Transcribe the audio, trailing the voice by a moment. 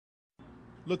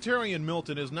Latarian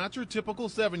Milton is not your typical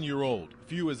 7-year-old.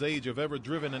 Few his age have ever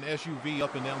driven an SUV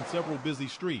up and down several busy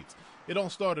streets. It all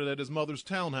started at his mother's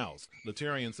townhouse.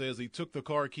 Latarian says he took the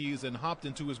car keys and hopped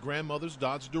into his grandmother's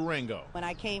Dodge Durango. When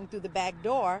I came through the back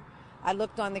door, I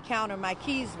looked on the counter, my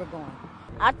keys were gone.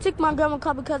 I took my grandma's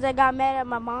car because I got mad at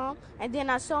my mom, and then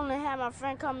I suddenly had my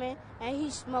friend come in, and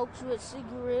he smokes with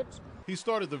cigarettes. He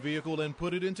started the vehicle and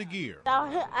put it into gear.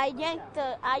 I yanked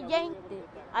the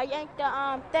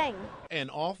thing. And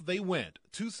off they went,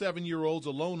 two 7-year-olds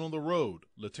alone on the road.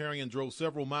 Latarian drove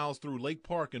several miles through Lake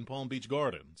Park and Palm Beach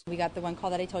Gardens. We got the one call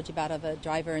that I told you about of a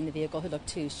driver in the vehicle who looked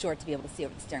too short to be able to see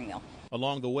over the steering wheel.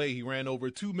 Along the way, he ran over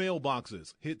 2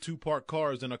 mailboxes, hit 2 parked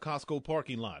cars in a Costco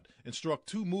parking lot, and struck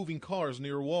 2 moving cars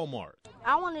near Walmart.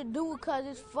 I want to do it because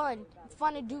it's fun. It's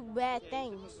fun to do bad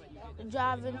things, to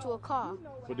drive into a car.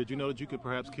 But did you know that you could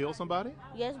perhaps kill somebody?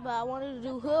 Yes, but I wanted to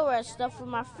do hood rat stuff with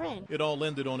my friend. It all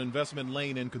ended on Investment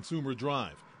Lane and Consumer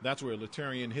Drive. That's where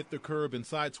Latarian hit the curb and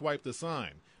sideswiped the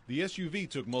sign. The SUV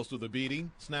took most of the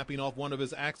beating, snapping off one of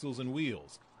his axles and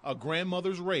wheels. A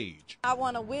grandmother's rage. I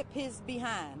want to whip his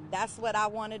behind. That's what I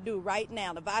want to do right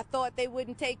now. If I thought they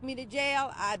wouldn't take me to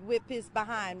jail, I'd whip his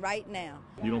behind right now.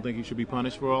 You don't think he should be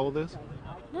punished for all of this?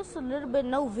 Just a little bit,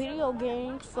 no video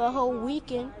games for a whole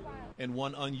weekend. And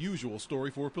one unusual story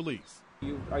for police.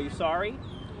 Are you sorry?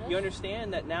 Yes. You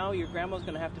understand that now your grandma's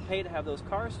going to have to pay to have those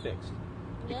cars fixed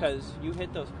because you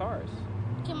hit those cars.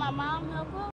 Can my mom help her?